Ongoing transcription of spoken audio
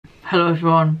Hello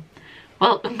everyone,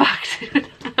 welcome back to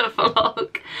another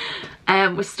vlog.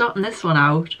 We're starting this one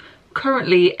out.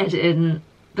 Currently editing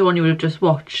the one you would have just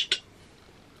watched.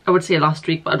 I would say last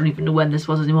week, but I don't even know when this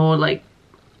was anymore. Like,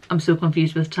 I'm so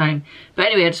confused with time. But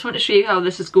anyway, I just want to show you how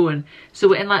this is going. So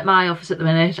we're in like my office at the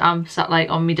minute. I'm sat like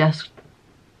on my desk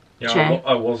chair.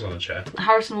 I was on a chair.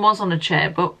 Harrison was on a chair,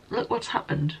 but look what's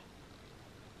happened.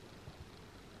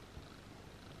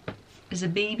 Is a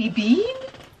baby bean?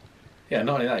 Yeah,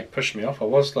 not only that, he pushed me off. I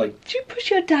was like... Did you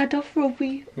push your dad off,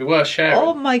 Robbie? We were sharing.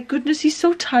 Oh my goodness, he's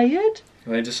so tired.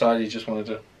 And they decided he just wanted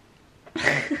to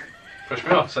push me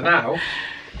off. So now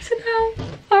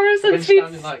Harrison's been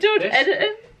standing like stood this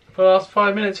editing. for the last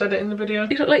 5 minutes editing the video.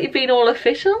 You look like you've been all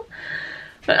official.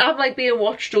 But I'm like being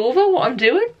watched over what I'm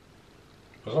doing.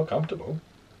 I was uncomfortable.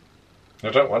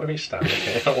 I don't want to be standing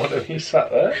here. I want to be sat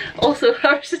there. Also,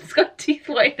 Harrison's got teeth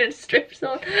whitening strips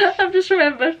on. I've just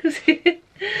remembered because yeah.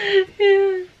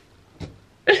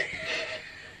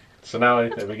 So now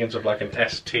it begins with like an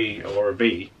ST or a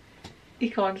B. You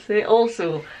can't see.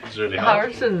 Also, It's really hard.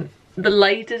 Harrison, the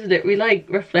light is literally like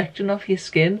reflecting off your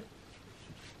skin.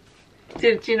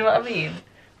 Do you know what I mean?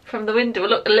 From the window,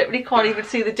 look, I literally can't even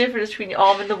see the difference between your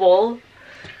arm and the wall.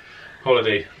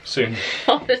 Holiday soon.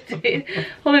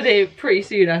 Holiday pretty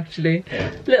soon actually.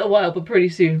 Yeah. Little while, but pretty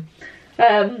soon.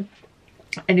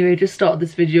 Anyway, just started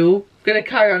this video. Gonna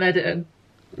carry on editing.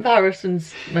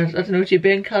 Harrison's, I don't know, do you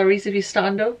burn calories if you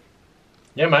stand up?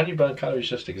 Yeah, man, you burn calories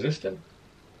just existing.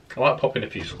 I might pop in a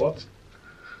few squats.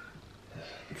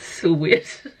 It's so weird.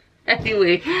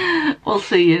 Anyway, we'll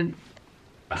see you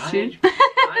soon.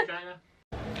 Bye,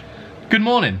 China. Good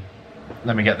morning.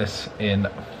 Let me get this in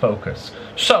focus.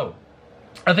 So,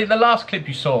 I think the last clip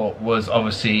you saw was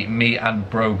obviously me and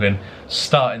Brogan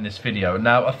starting this video.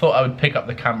 Now, I thought I would pick up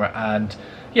the camera and,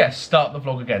 yeah, start the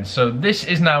vlog again. So this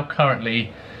is now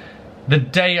currently the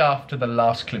day after the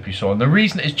last clip you saw. And the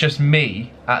reason it's just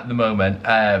me at the moment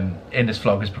in this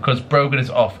vlog is because Brogan is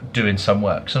off doing some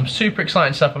work. So I'm super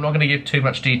excited stuff. I'm not going to give too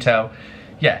much detail.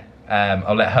 Yeah,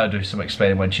 I'll let her do some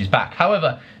explaining when she's back.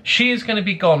 However, she is going to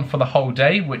be gone for the whole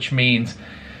day, which means,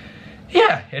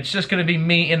 yeah, it's just going to be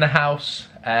me in the house.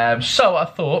 So I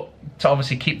thought, to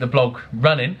obviously keep the vlog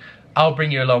running, I'll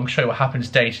bring you along, show you what happens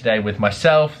day to day with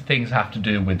myself, things I have to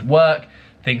do with work,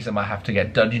 things that might have to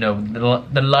get done, you know,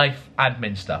 the life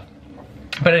admin stuff.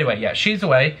 But anyway, yeah, she's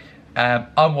away,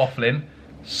 I'm waffling,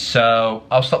 so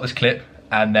I'll stop this clip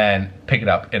and then pick it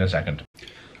up in a second.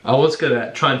 I was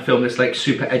gonna try and film this like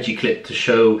super edgy clip to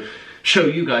show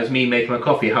you guys me making my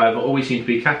coffee. However, all we seem to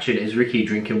be catching is Ricky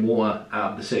drinking water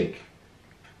out of the sink.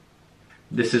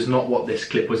 This is not what this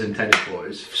clip was intended for.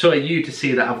 It's so you to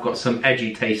see that I've got some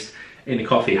edgy taste in the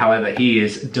coffee. However, he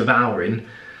is devouring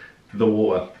the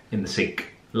water in the sink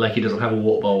like he doesn't have a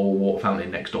water bowl or water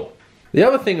fountain next door. The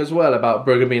other thing as well about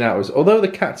Brogan being out is, although the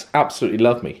cats absolutely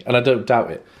love me, and I don't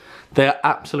doubt it, they are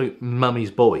absolute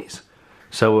mummy's boys.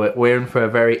 So we're in for a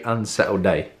very unsettled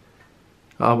day.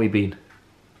 Aren't we, Bean?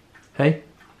 Hey?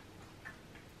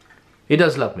 He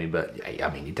does love me, but yeah,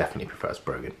 I mean, he definitely prefers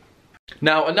Brogan.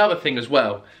 Now, another thing as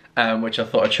well, which I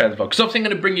thought I'd share the vlog, because obviously I'm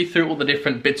going to bring you through all the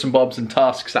different bits and bobs and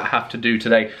tasks that I have to do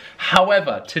today.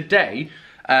 However, today,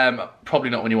 probably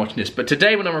not when you're watching this, but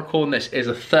today when I'm recording this is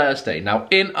a Thursday. Now,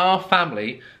 in our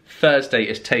family, Thursday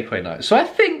is takeaway night. So I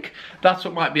think that's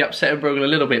what might be upsetting Brogan a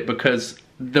little bit, because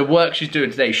the work she's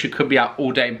doing today, she could be out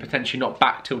all day and potentially not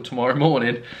back till tomorrow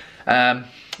morning.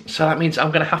 So that means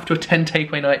I'm going to have to attend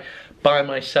takeaway night by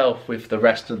myself with the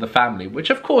rest of the family,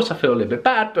 which of course I feel a little bit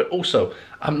bad, but also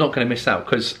I'm not going to miss out,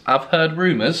 because I've heard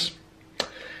rumours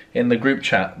in the group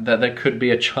chat that there could be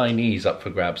a Chinese up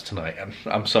for grabs tonight, and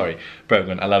I'm sorry,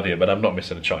 Brogan, I love you, but I'm not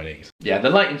missing a Chinese. Yeah,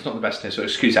 the lighting's not the best here, so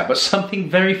excuse that, but something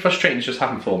very frustrating has just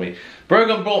happened for me.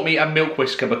 Brogan brought me a milk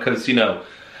whisker because, you know,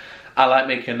 I like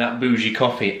making that bougie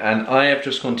coffee, and I have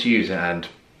just gone to use it, and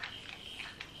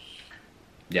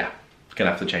yeah, gonna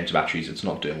have to change the batteries. It's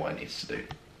not doing what it needs to do.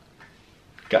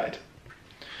 Gutted.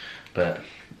 But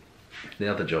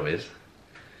the other job is,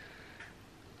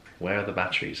 where are the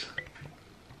batteries?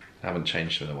 I haven't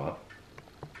changed them in a while.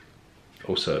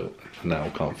 Also, now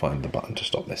can't find the button to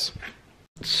stop this.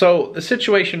 So the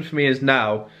situation for me is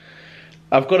now,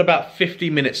 I've got about 50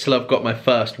 minutes till I've got my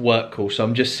first work call, so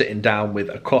I'm just sitting down with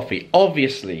a coffee.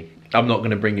 Obviously, I'm not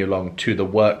going to bring you along to the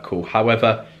work call.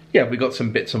 However, yeah, we got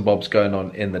some bits and bobs going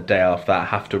on in the day after that. I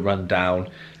have to run down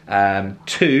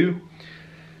to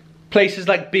places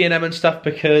like B&M and stuff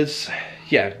because,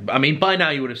 yeah, I mean, by now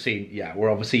you would have seen, yeah,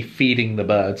 we're obviously feeding the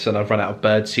birds and I've run out of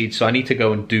bird seed, so I need to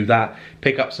go and do that,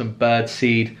 pick up some bird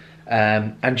seed.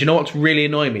 And do you know what's really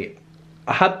annoying me?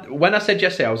 when I said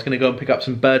yesterday I was going to go and pick up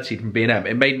some birdseed from B&M,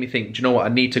 it made me think, do you know what, I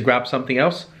need to grab something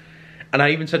else. And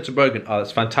I even said to Brogan, oh,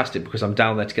 that's fantastic because I'm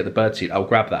down there to get the birdseed, I'll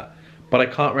grab that. But I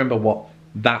can't remember what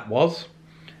that was.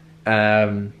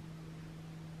 And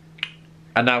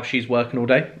now she's working all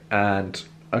day and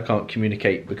I can't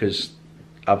communicate because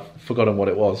I've forgotten what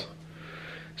it was.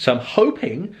 So I'm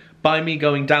hoping by me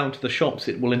going down to the shops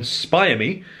it will inspire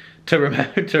me to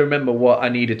remember what I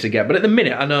needed to get. But at the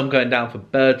minute I know I'm going down for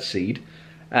birdseed.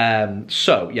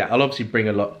 So yeah, I'll obviously bring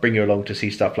you along to see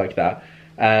stuff like that.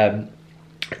 And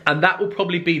that will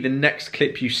probably be the next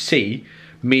clip you see,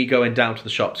 me going down to the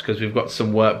shops, because we've got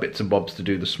some work bits and bobs to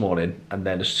do this morning. And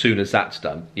then as soon as that's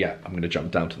done, yeah, I'm going to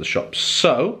jump down to the shops.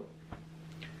 So,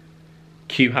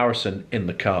 cue Harrison in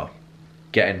the car,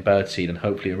 getting birdseed and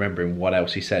hopefully remembering what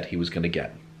else he said he was going to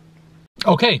get.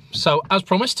 Okay, so as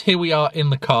promised, here we are in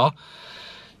the car.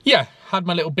 Yeah, had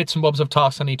my little bits and bobs of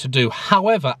tasks I need to do.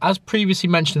 However, as previously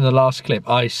mentioned in the last clip,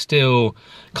 I still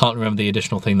can't remember the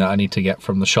additional thing that I need to get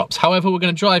from the shops. However, we're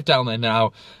going to drive down there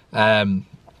now.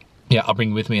 Yeah, I'll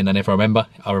bring it with me, and then if I remember,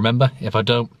 I'll remember. If I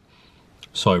don't,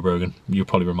 sorry Brogan, you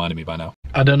probably reminded me by now.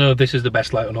 I don't know if this is the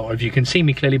best light or not, or if you can see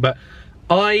me clearly, but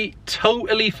I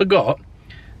totally forgot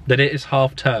that it is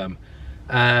half term.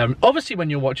 Obviously when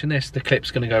you're watching this, the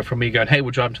clip's going to go from me going, hey,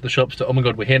 we're driving to the shops, to oh my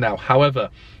god, we're here now. However,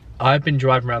 I've been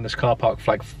driving around this car park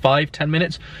for like 5-10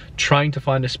 minutes trying to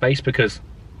find a space because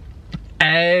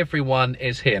everyone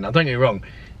is here. Now don't get me wrong,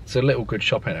 it's a little good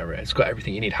shopping area, it's got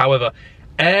everything you need. However,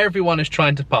 everyone is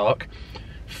trying to park.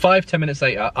 5-10 minutes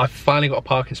later, I've finally got a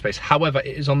parking space. However,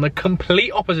 it is on the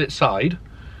complete opposite side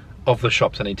of the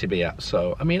shops I need to be at.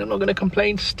 So, I mean, I'm not going to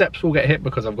complain. Steps will get hit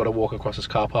because I've got to walk across this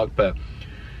car park. But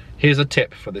here's a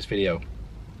tip for this video.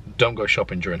 Don't go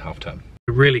shopping during half term.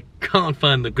 I really can't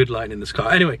find the good lighting in this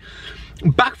car. Anyway,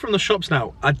 back from the shops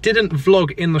now. I didn't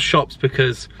vlog in the shops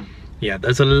because, yeah,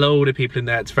 there's a load of people in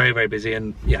there. It's very, very busy.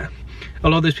 And, yeah, a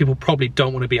lot of those people probably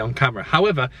don't want to be on camera.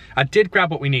 However, I did grab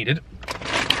what we needed.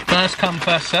 First come,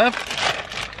 first serve.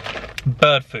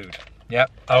 Bird food. Yeah,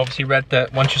 I obviously read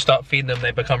that once you start feeding them,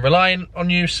 they become reliant on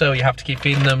you, so you have to keep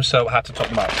feeding them, so I had to top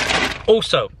them up.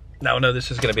 Also, now I know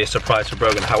this is going to be a surprise for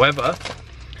Brogan, however,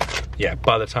 yeah,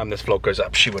 by the time this vlog goes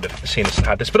up, she would have seen this and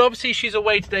had this. But obviously, she's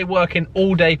away today working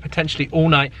all day, potentially all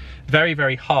night, very,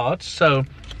 very hard, so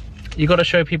you got to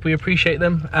show people you appreciate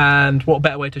them, and what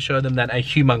better way to show them than a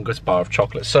humongous bar of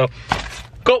chocolate. So,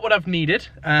 got what I've needed,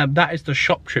 that is the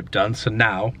shop trip done, so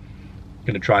now I'm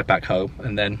going to drive back home,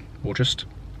 and then we'll just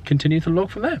continue the vlog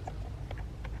from there.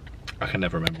 I can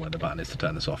never remember where the button is to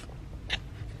turn this off.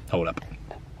 Hold up.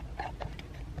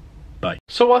 Bye.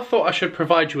 So I thought I should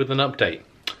provide you with an update.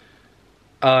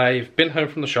 I've been home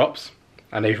from the shops,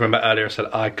 and if you remember earlier I said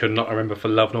I could not remember for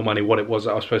love nor money what it was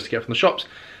that I was supposed to get from the shops,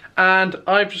 and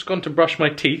I've just gone to brush my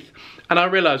teeth and I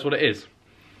realised what it is.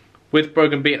 With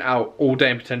Brogan being out all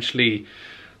day and potentially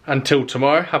until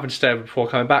tomorrow, having to stay over before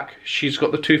coming back, she's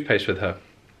got the toothpaste with her.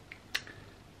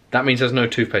 That means there's no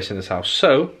toothpaste in this house,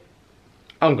 so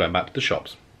I'm going back to the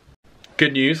shops.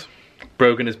 Good news,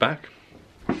 Brogan is back.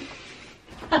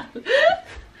 What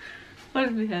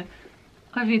have we here?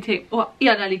 I've been taking, well,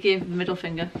 yeah, I nearly gave him the middle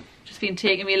finger. Just been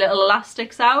taking me little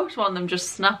elastics out, one of them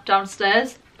just snapped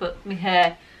downstairs, but my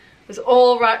hair was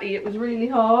all ratty, it was really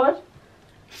hard.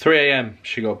 3 AM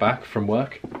she got back from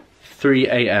work. 3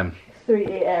 AM. 3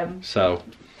 AM. So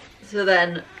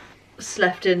then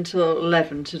slept in till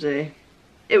 11 today.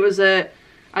 It was I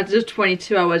did a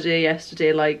 22-hour day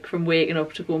yesterday, like from waking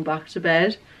up to going back to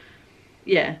bed.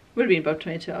 Yeah, would have been about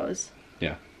 22 hours.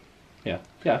 Yeah.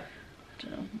 I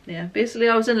don't know. Yeah, basically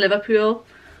I was in Liverpool.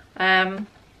 I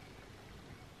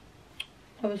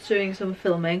was doing some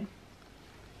filming.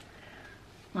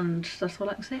 And that's all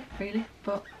I can say, really.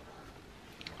 But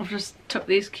I've just took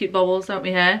these cute bubbles out my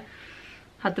hair.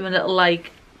 Had them in little,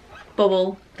 like,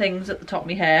 bubble things at the top of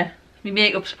my hair. My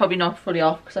makeup's probably not fully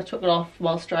off because I took it off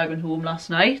whilst driving home last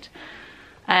night.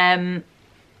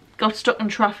 Got stuck in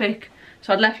traffic,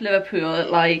 so I'd left Liverpool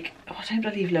at like, what time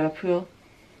did I leave Liverpool?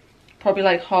 Probably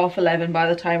like 11:30 by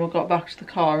the time I got back to the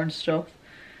car and stuff.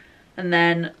 And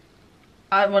then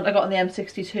I got on the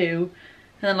M62, and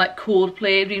then like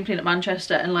Coldplay had been playing at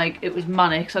Manchester, and like it was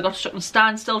manic, so I got stuck in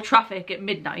standstill traffic at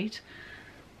midnight.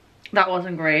 That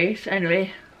wasn't great.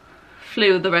 Anyway,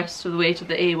 flew the rest of the way to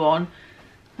the A1.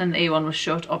 And the A1 was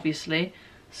shut, obviously,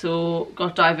 so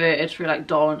got diverted through like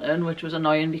Darlington, which was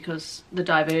annoying because the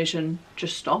diversion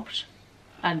just stopped.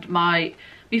 And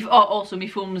also my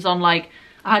phone was on, like,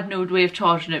 I had no way of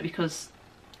charging it because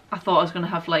I thought I was going to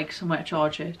have like somewhere to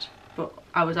charge it, but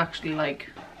I was actually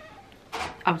like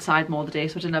outside more of the day,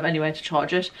 so I didn't have anywhere to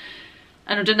charge it.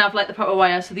 and I didn't have like the proper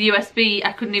wire, so the USB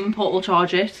I couldn't even portable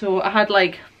charge it, so I had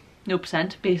like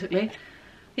 0% basically.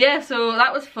 Yeah, so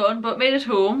that was fun, but made it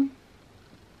home.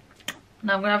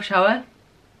 Now I'm gonna have a shower,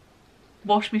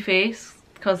 wash my face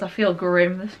because I feel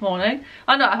grim this morning.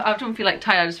 I know I don't feel like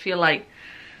tired, I just feel like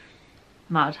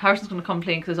mad. Harrison's gonna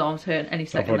complain because his arm's hurt any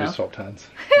second now. I've already swapped hands.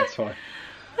 That's fine.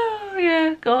 Oh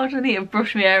yeah, God, I need to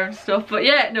brush my hair and stuff. But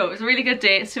yeah, no, it was a really good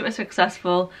day. Super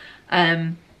successful.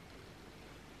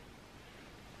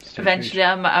 Eventually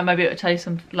I might be able to tell you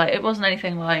some, like, it wasn't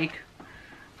anything like,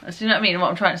 do you know what I mean? What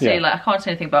I'm trying to say, like, I can't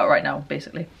say anything about it right now,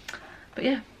 basically. But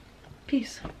yeah,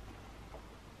 peace.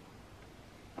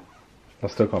 I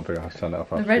still can't figure out how to turn it off.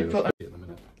 The red button.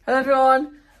 Hello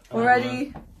everyone, we're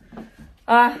ready.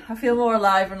 I feel more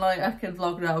alive and like I can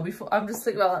vlog now. Before, I'm just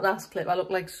thinking about that last clip, I look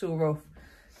like so rough.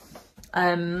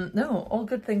 No, all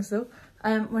good things though.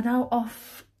 We're now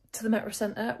off to the Metro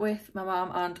Centre with my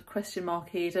mum and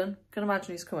Hayden. Can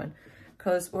imagine he's coming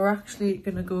because we're actually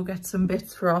gonna go get some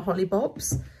bits for our holly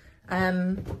bobs.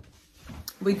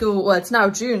 We go, well, it's now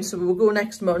June, so we'll go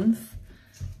next month.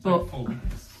 But 4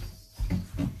 weeks.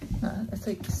 it's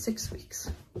like 6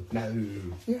 weeks. No.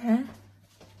 Yeah.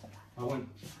 I went.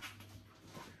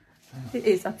 It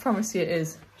is, I promise you it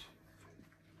is.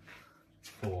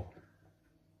 4.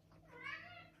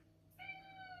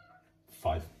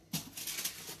 5.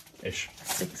 Ish.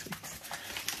 6 weeks.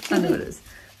 I know it is.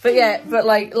 But yeah, but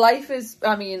like life is,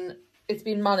 I mean, it's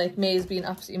been manic. May's been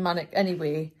absolutely manic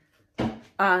anyway.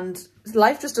 And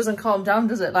life just doesn't calm down,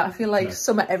 does it? Like I feel like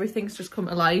summer, everything's just come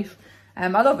to life. I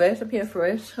love it, I'm here for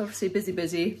it. Obviously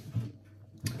busy.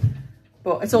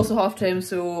 But it's also half term,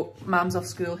 so mum's off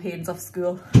school, Hayden's off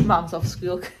school, mum's off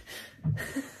school.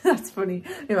 That's funny.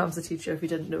 My mum's a teacher, if you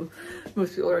didn't know.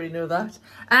 Most people already know that.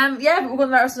 Yeah, but we're going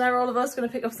to Harrison and I, all of us, going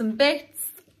to pick up some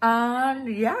bits.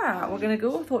 And yeah, we're going to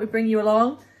go. I thought we'd bring you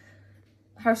along.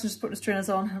 Harrison just putting his trainers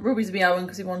on. Ruby's meowing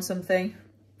because he wants something.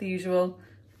 The usual.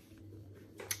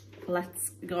 Let's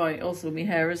go. Also, my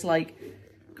hair is like,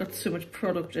 got so much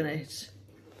product in it.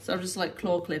 So I've just like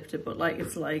claw clipped it, but like,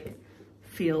 it's like,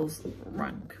 feels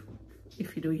rank.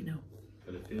 If you do, you know.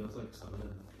 But it feels like something.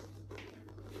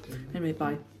 Anyway,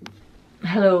 bye.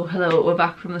 Hello, we're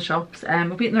back from the shops. We're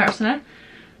beating the Harrison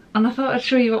and I thought I'd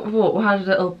show you what we bought. We had a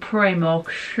little Primark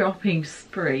shopping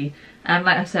spree, and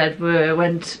like I said, we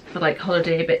went for like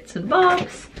holiday bits and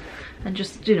bobs and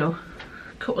just, you know,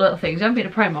 a couple little things. I haven't been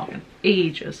to Primark in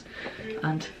ages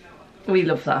and we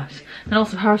love that. And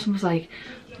also Harrison was like,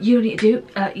 you need to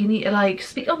like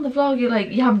speak on the vlog,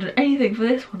 you haven't done anything for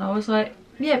this one. I was like,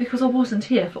 yeah, because I wasn't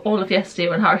here for all of yesterday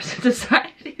when Harrison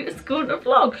decided he was going to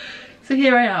vlog. So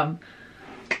here I am.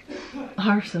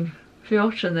 Harrison, if you're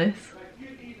watching this.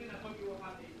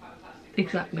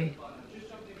 Exactly.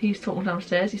 He's talking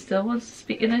downstairs, he still wants to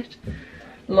speak in it.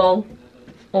 Lol.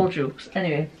 All jokes.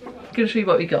 Anyway, gonna show you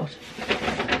what we got.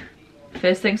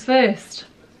 First things first.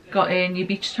 Got a new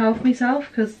beach towel for myself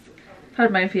because I've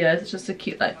had mine for years. It's just a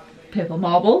cute like purple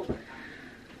marble.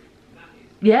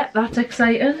 Yeah, that's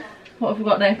exciting. What have we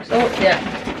got next? Oh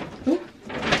yeah. Ooh,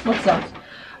 what's that?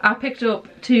 I picked up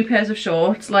 2 pairs of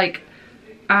shorts. Like,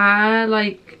 I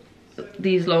like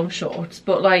these long shorts,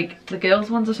 but like the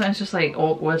girls ones are sometimes just like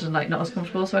awkward and like not as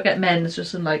comfortable, so I get men's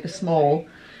just in like a small,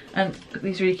 and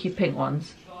these really cute pink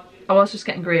ones. I was just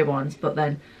getting grey ones, but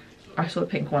then I saw the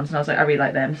pink ones and I was like, I really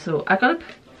like them, so I got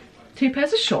 2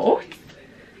 pairs of shorts.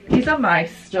 These are my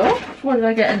stuff. What did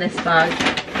I get in this bag?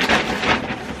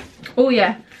 Oh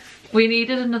yeah, we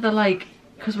needed another, like,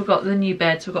 because we've got the new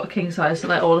bed, so we've got a king size, so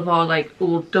like all of our like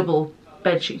old double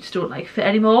bed sheets don't like fit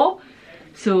anymore,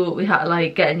 so we had to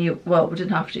like get a new, well, we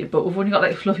didn't have to, but we've only got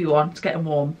like a fluffy one, it's getting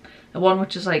warm, and one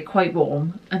which is like quite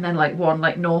warm, and then like one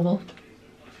like normal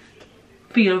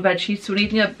feel of bed sheets. So we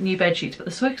need new bed sheets, but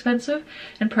they're so expensive,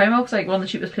 and Primark's like one of the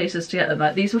cheapest places to get them.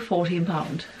 Like these were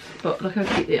 £14, but look how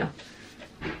cute they are.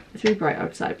 It's really bright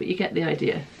outside, but you get the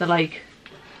idea. They're like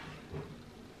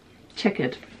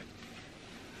checkered,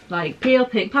 like pale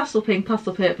pink, pastel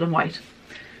purple and white.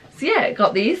 So yeah,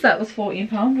 got these. That was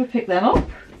 £14. We picked them up.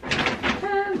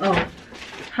 Oh,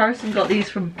 Harrison got these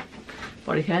from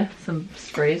Body Care, some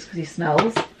sprays because he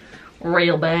smells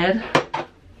real bad.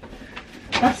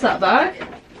 That's that bag.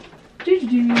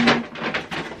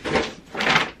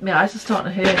 My eyes are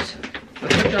starting to hurt. But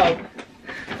good job.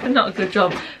 Not a good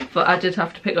job, but I did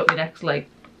have to pick up my next like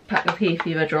pack of hay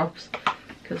fever drops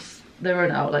because they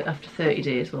run out like after 30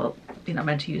 days. Well, you're not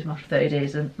meant to use them after 30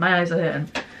 days, and my eyes are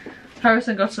hurting.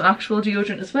 Harrison got some actual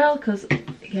deodorant as well because,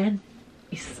 again,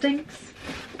 he stinks.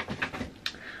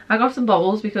 I got some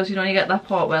bubbles because, you know, you get that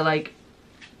part where like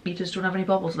you just don't have any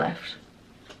bubbles left.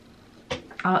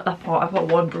 I'm at that part. I've got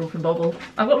one broken bubble.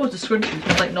 I've got loads of scrunchies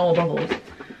with like normal bubbles.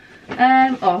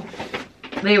 Oh,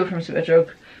 they were from Superdrug.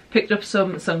 Picked up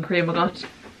some sun cream. I got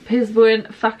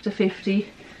Pisboin Factor 50.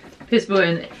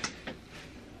 Pisboin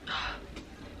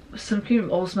sun cream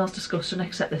all smells disgusting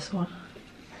except this one.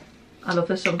 I love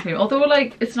this sun cream. Although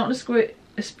like it's not a spray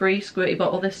squirty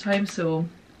bottle this time, so.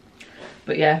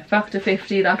 But yeah, Factor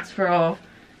 50. That's for our,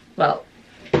 well,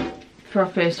 for our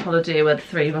first holiday where the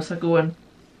three of us are going.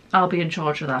 I'll be in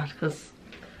charge of that because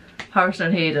Harrison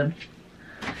and Hayden,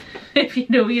 if you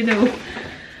know, you know.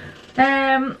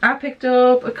 I picked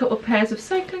up a couple of pairs of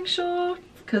cycling shorts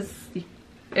because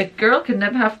a girl can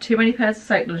never have too many pairs of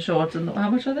cycling shorts. And how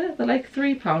much are they? They're like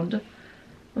 £3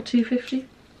 or £2.50.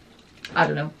 I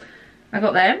don't know. I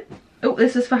got them. Oh,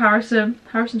 this is for Harrison.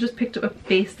 Harrison just picked up a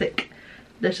basic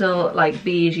little like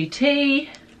beigey tee,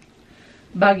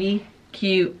 baggy,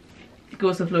 cute.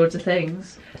 Goes with loads of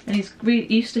things, and he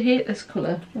used to hate this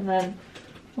colour, and then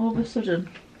all of a sudden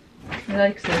he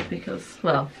likes it because,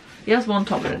 well, he has one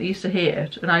top in it. He used to hate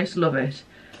it and I used to love it,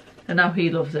 and now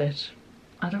he loves it.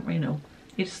 I don't really know,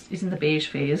 he's in the beige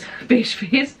phase. Beige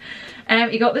phase.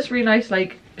 He got this really nice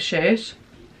like shirt.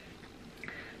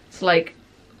 It's like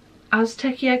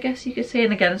Aztec-y, I guess you could say,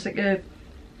 and again it's like a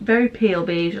very pale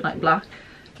beige and like black,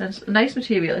 and it's a nice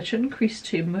material. It shouldn't crease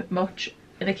too much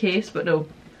in a case, but no.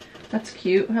 That's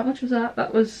cute. How much was that?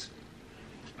 That was,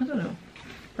 I don't know.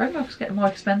 Primark's getting more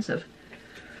expensive.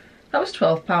 That was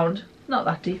 £12. Not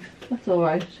that deep. That's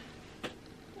alright.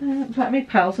 In fact, I made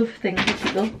piles of things to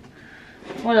tickle.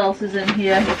 What else is in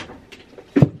here?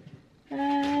 What's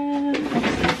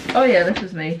this? Oh yeah, this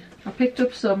was me. I picked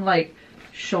up some like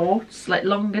shorts, like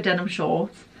longer denim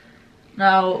shorts.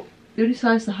 Now, the only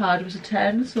size I had was a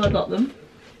 10, so I got them.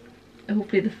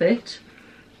 Hopefully they fit.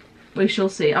 We shall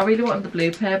see. I really wanted the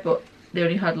blue pair, but they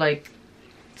only had like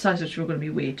sizes which were going to be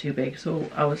way too big, so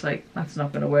I was like, that's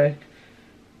not going to work.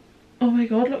 Oh my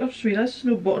god, look, I've just realised there's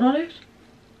no button on it.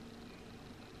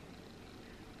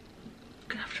 I'm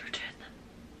going to have to return them.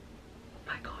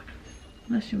 Oh my god.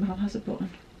 Unless your mum has a button.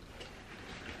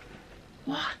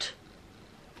 What?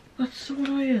 That's so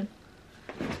annoying.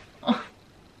 Oh.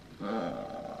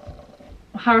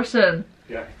 Harrison.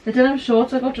 Yeah. The denim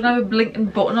shorts I got don't have a blinking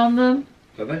button on them.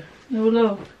 Do they? No,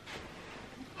 look.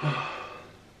 Are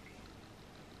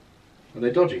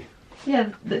they dodgy?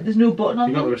 Yeah, there's no button on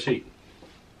You got them. the receipt?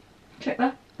 Check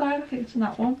that bag, I think it's in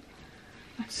that one.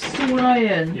 That's so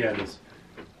annoying. Yeah, it is.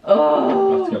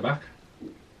 Oh! I'll have to go back.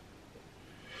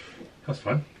 That's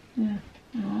fine. Yeah.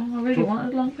 Oh, I really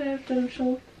wanted a long pair of denim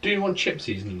shorts. Do you want chip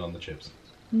seasoning on the chips?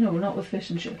 No, not with fish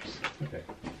and chips. Okay.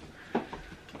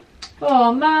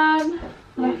 Oh man.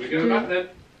 Well, we go back then?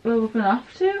 Well, we're gonna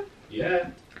have to.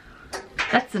 Yeah.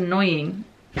 That's annoying.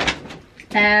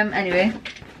 Anyway,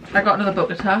 I got another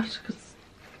bucket hat because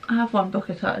I have one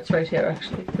bucket hat. It's right here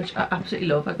actually, which I absolutely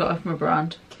love. I got it from a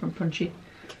brand from Punchy.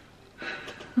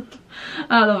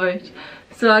 I love it.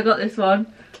 So I got this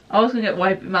one. I was gonna get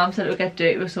white, but Mum said it would get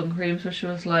dirty with sun cream, so she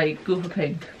was like, go for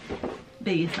pink.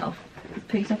 Be yourself.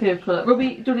 Pink's my favourite colour.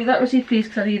 Ruby, don't need that receipt please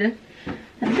because I need it.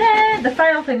 And then the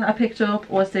final thing that I picked up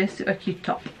was this super cute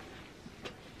top.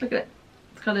 Look at it.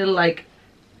 It's got a little like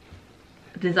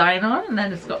design on, and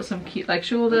then it's got some cute like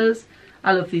shoulders.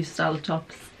 I love these style of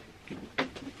tops.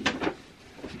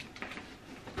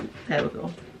 There we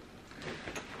go.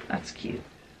 That's cute.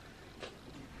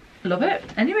 Love it.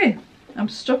 Anyway, I'm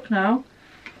stuck now.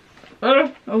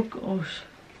 Oh gosh.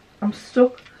 I'm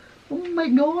stuck. Oh my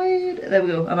god. There we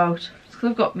go. I'm out. It's because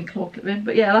I've got my claw clip in.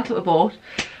 But yeah, that's what I bought.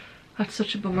 That's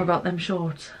such a bummer about them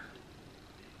shorts.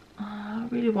 I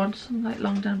really want some like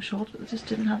long denim shorts, but they just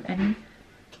didn't have any.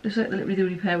 Looks like literally the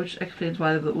only pair, which explains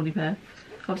why they were the only pair.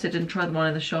 Obviously I didn't try them on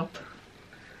in the shop.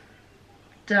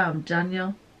 Damn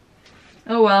Daniel.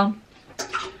 Oh well.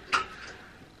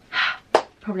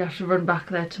 Probably have to run back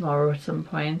there tomorrow at some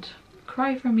point.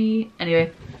 Cry for me.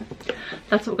 Anyway,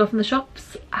 that's what we got from the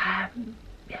shops.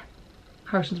 Yeah.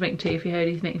 Harrison's making tea, if you heard.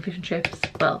 He's making fish and chips.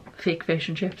 Well, fake fish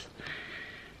and chips.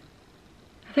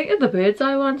 I think of the bird's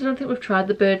eye ones. I don't think we've tried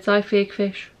the bird's eye fake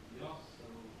fish.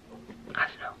 I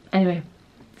don't know. Anyway,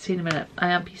 see you in a minute. I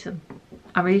am peacing.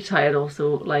 I'm really tired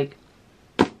also, like,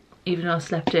 even though I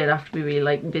slept in after a really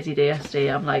like busy day yesterday,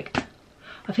 I'm like,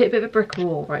 I've hit a bit of a brick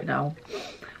wall right now.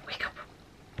 Wake up.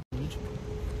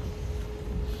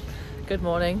 Good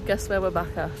morning. Guess where we're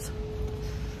back at?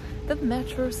 The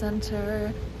Metro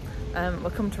Centre. We're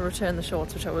coming to return the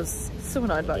shorts, which I was so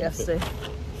annoyed about yesterday.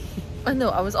 I know,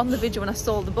 I was on the video when I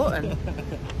stole the button.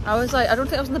 I was like, I don't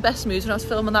think I was in the best mood when I was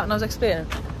filming that and I was explaining.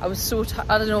 I was so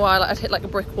I don't know why, like, I'd hit like a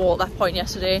brick wall at that point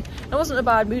yesterday. I wasn't in a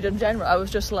bad mood in general, I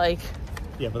was just like...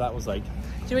 Yeah, but that was like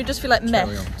you know, you just feel like meh.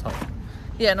 Cherry on top.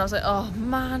 Yeah, and I was like, oh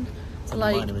man. It's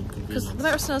like, because the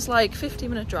Harrison is like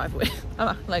 15-minute drive away. I'm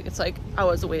acting like it's like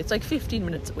hours away. It's like 15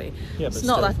 minutes away. Yeah, but it's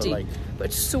not that deep. Like, but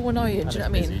it's so annoying, do you know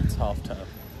what I mean? It's half term.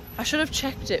 I should have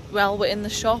checked it while we're in the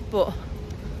shop, but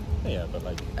yeah, but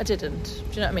like I didn't. Do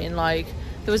you know what I mean? Like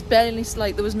there was barely,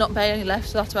 like there was not barely left,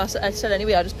 so that's why I said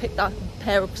anyway. I just picked that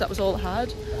pair up because that was all I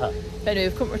had. Anyway,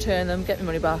 I've come to return them, get my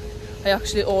money back. I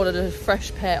actually ordered a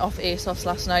fresh pair off ASOS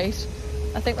last night.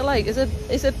 I think they're like, is it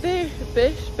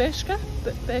Berkshire?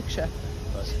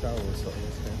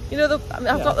 You know,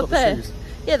 I've got the pair.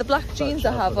 Yeah, the black jeans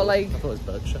I have are like, I thought it was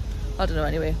Berkshire. I don't know.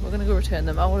 Anyway, we're gonna go return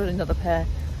them. I ordered another pair.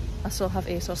 I still have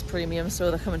ASOS Premium,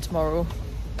 so they're coming tomorrow.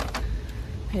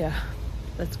 Yeah,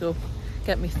 let's go.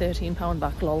 Get me £13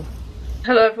 back, lol.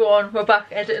 Hello everyone, we're back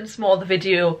editing some more of the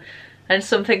video, and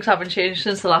some things haven't changed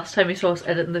since the last time you saw us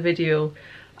editing the video.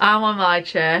 I'm on my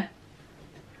chair.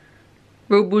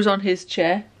 Robo's on his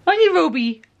chair. Aren't you,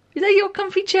 Roby? Is that your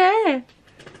comfy chair?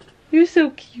 You're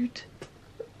so cute.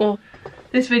 Oh,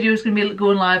 this video is going to be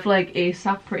going live like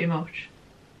ASAP pretty much.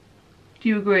 Do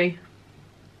you agree?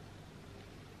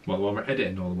 What, the one we're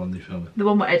editing or the one they're filming? The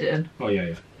one we're editing. Oh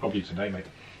yeah. Probably today, mate.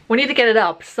 We need to get it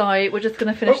up, so we're just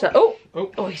going to finish that. Oh,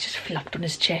 he's just flopped on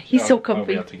his chair. He's so comfy. I'll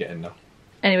be able to get in now.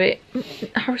 Anyway,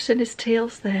 Harrison, his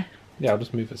tail's there. Yeah, I'll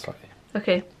just move it slightly.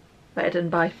 Okay, we're editing,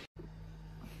 bye.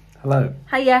 Hello.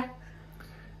 Hiya.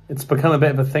 It's become a bit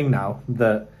of a thing now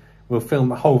that we'll film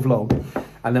the whole vlog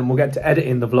and then we'll get to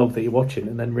editing the vlog that you're watching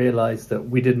and then realise that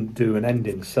we didn't do an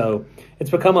ending. So it's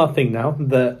become our thing now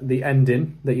that the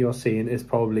ending that you're seeing is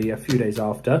probably a few days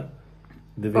after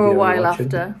the video. Or a while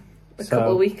after. A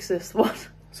couple of weeks this one.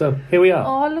 So here we are.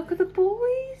 Oh, look at the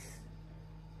boys.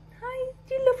 Hi,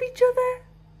 do you love each other?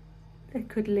 They're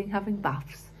cuddling, having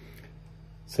baths.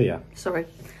 So yeah. Sorry.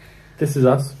 This is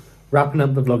us wrapping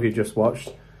up the vlog you just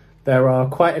watched. There are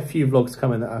quite a few vlogs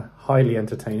coming that are highly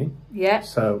entertaining. Yeah.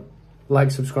 So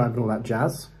like, subscribe and all that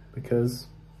jazz, because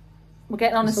we're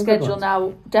getting on a schedule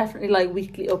now. Definitely like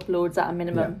weekly uploads at a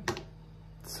minimum. Yeah.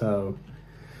 So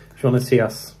if you want to see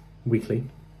us weekly,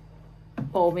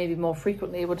 or maybe more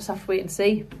frequently, we'll just have to wait and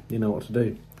see. You know what to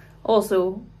do.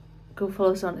 Also, go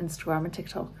follow us on Instagram and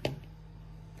TikTok,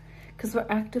 because we're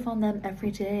active on them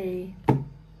every day.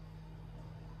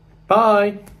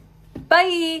 Bye.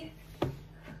 Bye.